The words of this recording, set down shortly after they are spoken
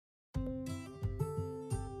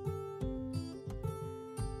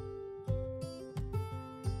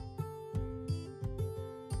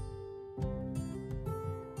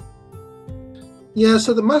Yeah,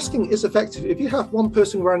 so the masking is effective. If you have one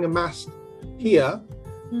person wearing a mask here,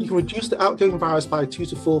 you can reduce the outgoing virus by 2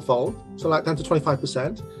 to 4-fold, so like down to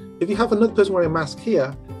 25%. If you have another person wearing a mask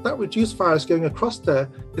here, that reduced virus going across there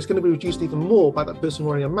is going to be reduced even more by that person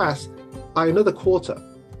wearing a mask by another quarter.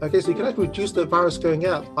 Okay, so you can actually reduce the virus going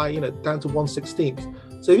out by, down to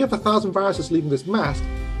 1/16. So if you have 1,000 viruses leaving this mask,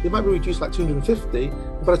 it might be reduced like 250.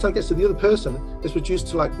 But by the time it gets to the other person, it's reduced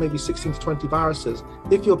to like maybe 16 to 20 viruses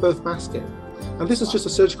if you're both masking. And this is just a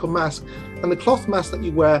surgical mask. And the cloth masks that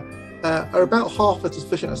you wear are about half as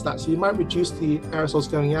efficient as that. So you might reduce the aerosols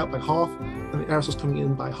going out by half and the aerosols coming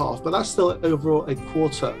in by half. But that's still overall a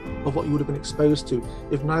quarter of what you would have been exposed to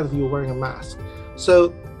if neither of you were wearing a mask.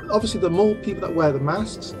 So obviously, the more people that wear the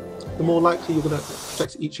masks, the more likely you're going to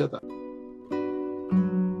protect each other.